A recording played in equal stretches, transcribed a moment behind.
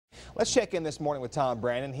Let's check in this morning with Tom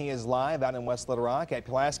Brandon. He is live out in West Little Rock at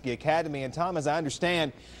Pulaski Academy. And Tom, as I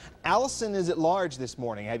understand, Allison is at large this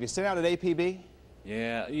morning. Have you sent out at APB?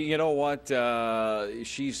 Yeah, you know what?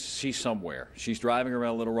 She's somewhere. She's driving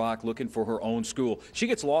around Little Rock looking for her own school. She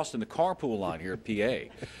gets lost in the carpool line here at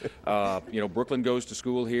PA. Brooklyn goes to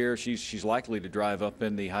school here. She's likely to drive up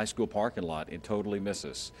in the high school parking lot and totally miss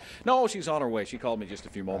us. No, she's on her way. She called me just a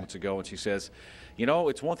few moments ago, and she says, you know,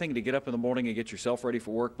 it's one thing to get up in the morning and get yourself ready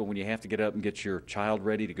for work, but when you have to get up and get your child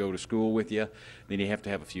ready to go to school with you, then you have to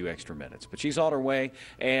have a few extra minutes. But she's on her way,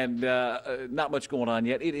 and not much going on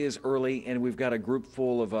yet. It is early, and we've got a group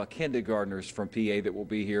full of kindergartners from PA that will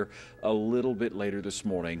be here a little bit later this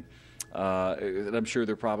morning. I'm sure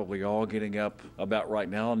they're probably all getting up about right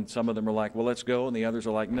now, and some of them are like, well, let's go, and the others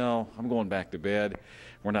are like, no, I'm going back to bed.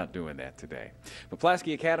 We're not doing that today. But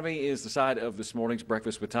Pulaski Academy is the side of this morning's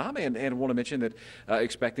Breakfast with Tom, and I want to mention that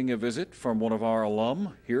expecting a visit from one of our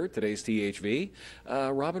alum here at today's THV,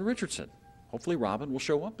 Robin Richardson. Hopefully Robin will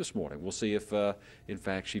show up this morning. We'll see if, in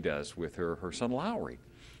fact, she does with her son Lowry.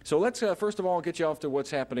 So let's first of all get you off to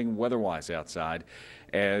what's happening weather-wise outside,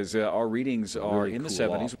 as our readings are in the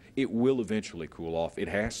 70s. It will eventually cool off. It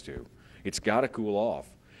has to. It's got to cool off.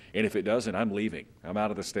 And if it doesn't, I'm leaving. I'm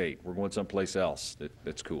out of the state. We're going someplace else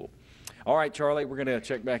that's cool. All right, Charlie, we're going to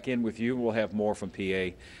check back in with you. We'll have more from PA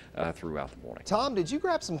throughout the morning. Tom, did you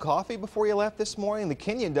grab some coffee before you left this morning? The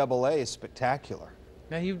Kenyan AA is spectacular.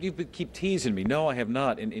 Now, you keep teasing me. No, I have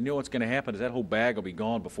not. And you know what's going to happen is that whole bag will be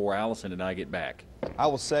gone before Allison and I get back. I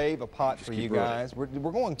will save a pot for you guys. We're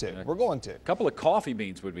going to. We're going to. A couple of coffee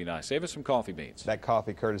beans would be nice. Save us some coffee beans. That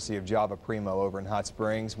coffee courtesy of Java Primo over in Hot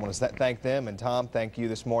Springs. Want to thank them. And Tom, thank you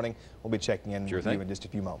this morning. We'll be checking in with you in just a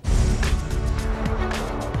few moments.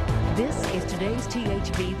 This is today's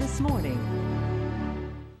THV This Morning.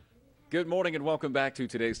 Good morning and welcome back to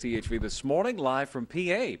today's THV This Morning, live from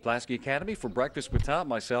PA, Pulaski Academy for Breakfast with Tom.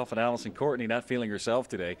 Myself and Allison Courtney not feeling herself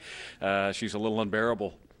today. She's a little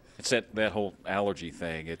unbearable. It's that whole allergy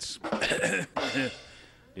thing. It's,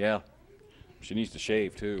 yeah, she needs to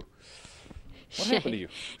shave too. What happened to you?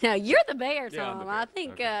 Now, you're the bear, Tom. Yeah, I'm the bear. I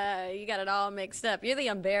think you got it all mixed up. You're the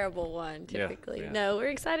unbearable one, typically. Yeah. No, we're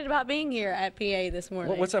excited about being here at PA this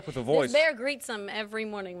morning. What's up with the voice? This bear greets them every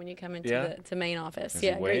morning when you come into the main office. Does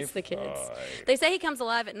he wave? Greets the kids. They say he comes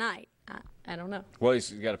alive at night. I don't know. Well,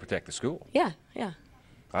 he's got to protect the school. Yeah.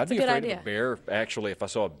 I'd be a good afraid idea. of a bear, actually, if I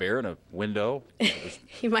saw a bear in a window.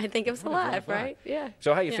 You might think it was alive, right? Yeah.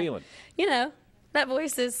 So how you feeling? You know, that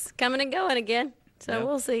voice is coming and going again. So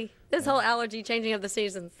we'll see. This whole allergy changing of the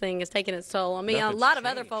seasons thing is taking its toll on me. A lot of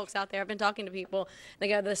other folks out there, I've been talking to people, they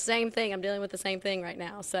go, the same thing. I'm dealing with the same thing right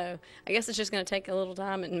now. So I guess it's just going to take a little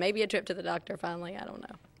time and maybe a trip to the doctor finally. I don't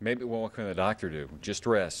know. Maybe, well, what can the doctor do? Just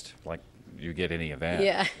rest, like you get any of that.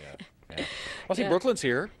 Yeah. Well, see, Brooklyn's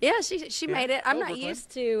here. Yeah, she made it. I'm not used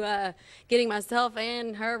to getting myself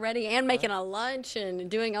and her ready and making a lunch and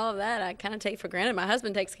doing all of that. I kind of take for granted. My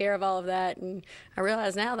husband takes care of all of that, and I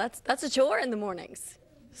realize now that's a chore in the mornings.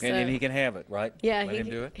 So, and he can have it, right? Yeah, Let him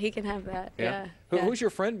do it? He can have that. Yeah. Who's your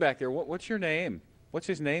friend back there? What's your name? What's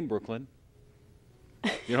his name, Brooklyn?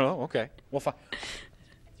 You don't know? Okay. Well, fine.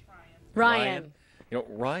 It's Ryan. You know,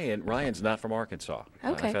 Ryan's not from Arkansas.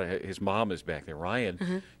 Okay. His mom is back there.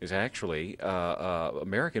 Ryan is actually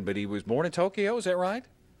American, but he was born in Tokyo. Is that right?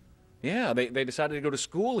 Yeah, they decided to go to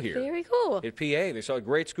school here. Very cool. At PA. They saw a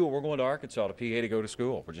great school. We're going to Arkansas to PA to go to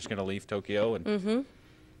school. We're just going to leave Tokyo and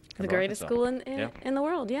the greatest school in the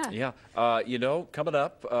world, Yeah. You know, coming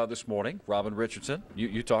up this morning, Robin Richardson,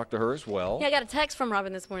 you talked to her as well. Yeah, I got a text from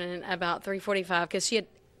Robin this morning about 3:45 because she had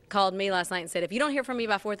called me last night and said, if you don't hear from me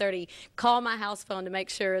by 4:30, call my house phone to make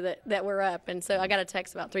sure that we're up. And so I got a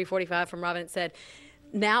text about 3:45 from Robin that said,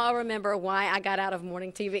 now I remember why I got out of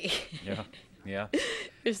morning TV. Yeah.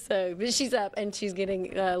 So, but she's up and she's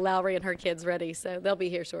getting Lowry and her kids ready, so they'll be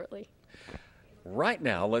here shortly. Right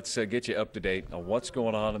now, let's get you up to date on what's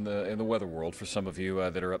going on in the weather world for some of you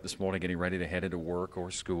that are up this morning getting ready to head into work or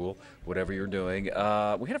school, whatever you're doing. We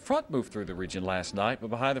had a front move through the region last night, but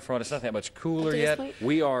behind the front, it's not that much cooler yet.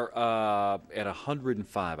 We are at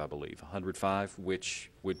 105, I believe, 105, which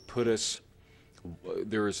would put us,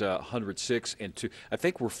 there's 106 and 2. I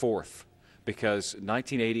think we're fourth, because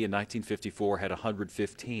 1980 and 1954 had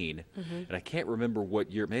 115, and I can't remember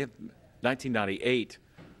what year, maybe 1998.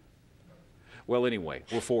 Well, anyway,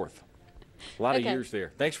 we're fourth. A lot of years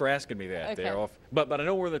there. Thanks for asking me that. Okay. But I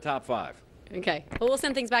know we're in the top 5. Okay. Well, we'll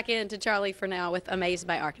send things back in to Charlie for now with Amazed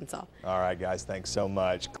by Arkansas. All right, guys. Thanks so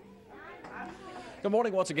much. Good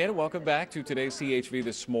morning once again, and welcome back to today's THV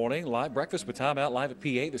This Morning. Live breakfast with Tom out live at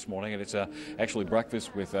PA this morning, and it's actually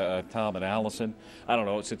breakfast with Tom and Allison. I don't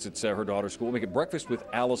know, since it's her daughter's school, we make it breakfast with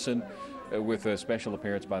Allison with a special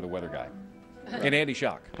appearance by the weather guy. And Andy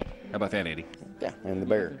Schock. How about that, Andy? Yeah, and the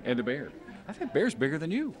bear. And the bear. I think bear's bigger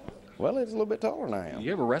than you. Well, it's a little bit taller than I am.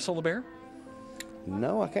 You ever wrestle the bear?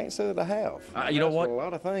 No, I can't say that I have. You know what? A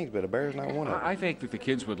lot of things, but a bear's not one of them. I think that the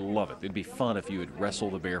kids would love it. It'd be fun if you would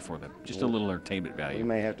wrestle the bear for them. Just a little entertainment value. We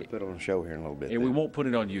may have to put on a show here in a little bit. And we won't put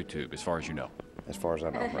it on YouTube, as far as you know. As far as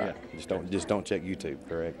I know, right? Just don't check YouTube,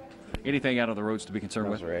 correct? Anything out on the roads to be concerned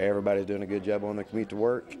No, with? sir. Everybody's doing a good job on their commute to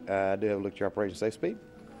work. I do have a look at your operation safe speed.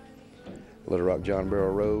 Little Rock John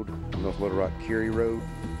Barrow Road, North Little Rock Curie Road,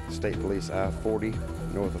 State Police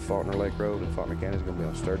I-40, north of Faulkner Lake Road, and Faulkner County is going to be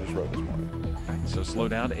on Sturgis Road this morning. So slow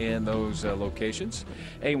down in those locations.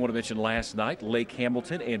 Hey, I want to mention last night, Lake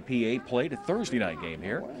Hamilton and PA played a Thursday night game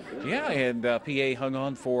here. Yeah, and PA hung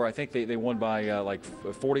on for, I think they won by like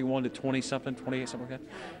 41 to 20 something, 28 something like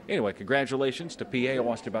that. Anyway, congratulations to PA. I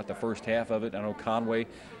watched about the first half of it. I know Conway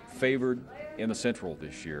favored in the Central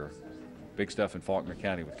this year. Big stuff in Faulkner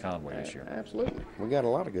County with Conway this year. Absolutely. We got a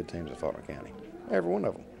lot of good teams in Faulkner County. Every one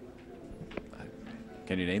of them.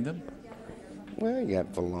 Can you name them? Well, you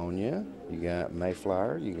got Valonia, you got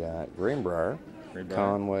Mayflower, you got Greenbrier,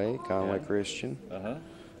 Conway Christian.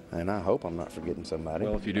 And I hope I'm not forgetting somebody.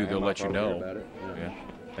 Well, if you do, they'll let you know. About it. Yeah.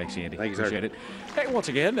 Thanks, Andy. Thank you, Appreciate it. Hey, once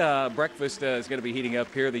again, breakfast is going to be heating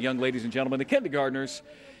up here. The young ladies and gentlemen, the kindergartners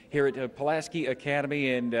here at Pulaski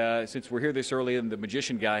Academy. And since we're here this early and the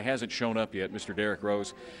magician guy hasn't shown up yet, Mr. Derek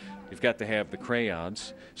Rose, you've got to have the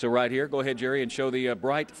crayons. So right here, go ahead, Jerry, and show the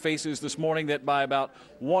bright faces this morning that by about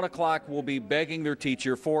 1 o'clock will be begging their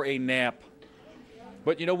teacher for a nap.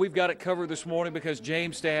 But, you know, we've got it covered this morning because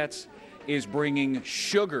James Stats is bringing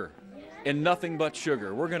sugar and nothing but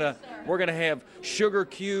sugar. We're gonna have sugar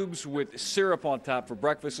cubes with syrup on top for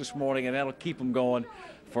breakfast this morning, and that'll keep them going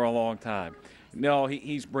for a long time. No,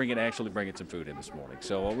 he's actually bringing some food in this morning.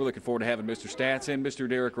 So we're looking forward to having Mr. Stats and Mr.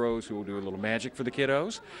 Derek Rose, who will do a little magic for the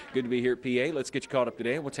kiddos. Good to be here at PA. Let's get you caught up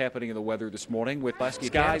today on what's happening in the weather this morning with Pulaski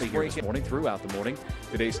Academy here this morning throughout the morning.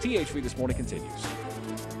 Today's THV This Morning continues.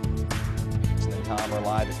 Tom are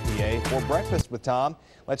live at PA for breakfast with Tom.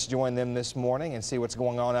 Let's join them this morning and see what's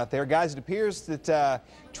going on out there. Guys, it appears that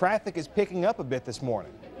traffic is picking up a bit this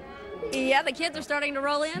morning. Yeah, the kids are starting to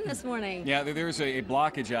roll in this morning. Yeah, there's a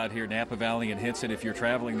blockage out here, Napa Valley and Hinson. If you're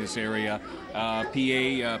traveling this area,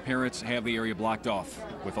 PA parents have the area blocked off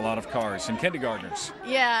with a lot of cars and kindergartners.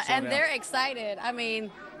 Yeah, and they're excited. I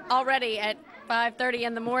mean, already at 5:30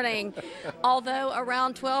 in the morning, although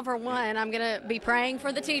around 12 or 1, I'm going to be praying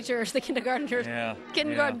for the teachers, the kindergarten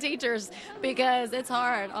teachers, because it's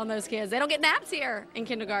hard on those kids. They don't get naps here in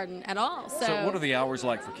kindergarten at all. So what are the hours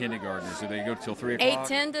like for kindergartners? Do they go till 3 o'clock?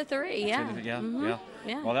 8:10 to 3, yeah. 10 to,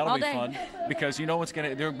 yeah. Well, that'll all be day. fun because you know what's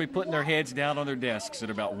they'll be putting their heads down on their desks at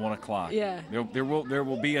about 1 o'clock. Yeah. There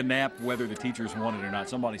will be a nap whether the teachers want it or not.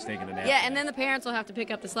 Somebody's taking a nap. Yeah, and then the parents will have to pick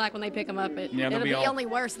up the slack when they pick them up. It'll be only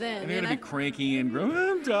worse then. They're going to be cranky and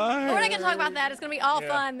I'm tired. We're not going to talk about that. It's going to be all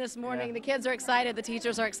fun this morning. The kids are excited. The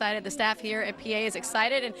teachers are excited. The staff here at PA is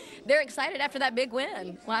excited. And they're excited after that big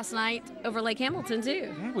win last night over Lake Hamilton,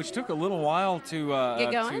 too. Yeah, which took a little while to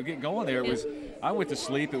get going there. It was. I went to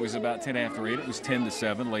sleep. It was about 10 after 8. It was 10 to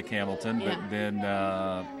 7, Lake Hamilton. But then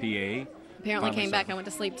PA apparently came back. I went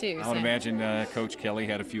to sleep, too. I would imagine Coach Kelly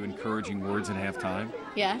had a few encouraging words at halftime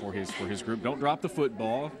for his group. Don't drop the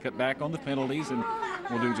football. Cut back on the penalties, and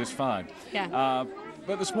we'll do just fine. Yeah.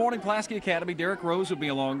 But this morning, Pulaski Academy, Derek Rose will be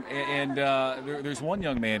along, and there's one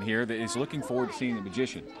young man here that is looking forward to seeing the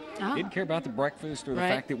magician. Oh. Didn't care about the breakfast or the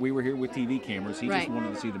fact that we were here with TV cameras. He just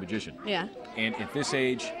wanted to see the magician. Yeah. And at this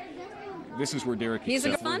age, this is where Derek He's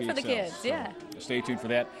excels. fun for the kids, So stay tuned for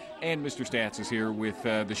that. And Mr. Stats is here with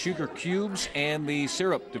the sugar cubes and the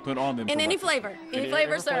syrup to put on them. In any flavor. Any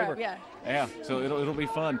flavor syrup, yeah. Yeah, so it'll be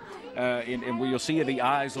fun. And you'll see the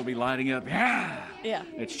eyes will be lighting up. Yeah.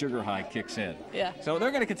 That sugar high kicks in. Yeah. So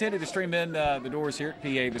they're going to continue to stream in the doors here at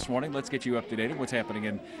PA this morning. Let's get you up to date on what's happening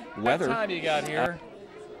in weather. What time you got here?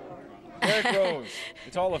 Derek Rose.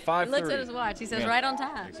 It's all at 5:30. Looks at his watch. He says right on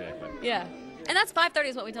time. Exactly. Yeah. And that's 5:30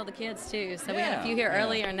 is what we told the kids, too. So we had a few here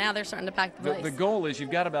earlier, and now they're starting to pack the place. The goal is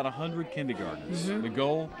you've got about 100 kindergartners. The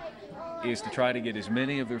goal is to try to get as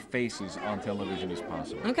many of their faces on television as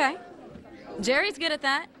possible. Okay. Jerry's good at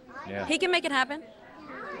that. Yeah. He can make it happen.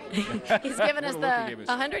 He's given us the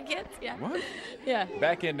 100 kids. Yeah. What? Yeah.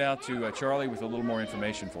 Back in now to Charlie with a little more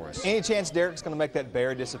information for us. Any chance Derek's going to make that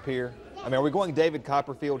bear disappear? I mean, are we going David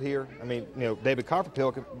Copperfield here? I mean, you know, David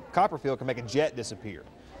Copperfield can make a jet disappear.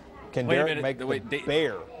 Can Wait a Derek minute, make the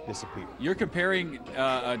bear disappear? You're comparing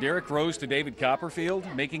Derek Rose to David Copperfield,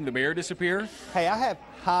 making the bear disappear? Hey, I have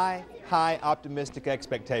high optimistic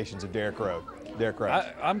expectations of Derek Rose.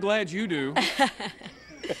 I'm glad you do.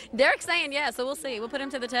 Derek's saying yes, so we'll see. We'll put him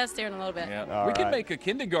to the test here in a little bit. Yeah. We can make a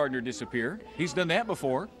kindergartner disappear. He's done that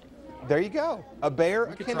before. There you go. A bear,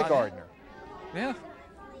 a kindergartner. Yeah.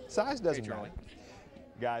 Size doesn't matter.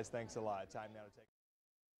 Guys, thanks a lot. Time now to take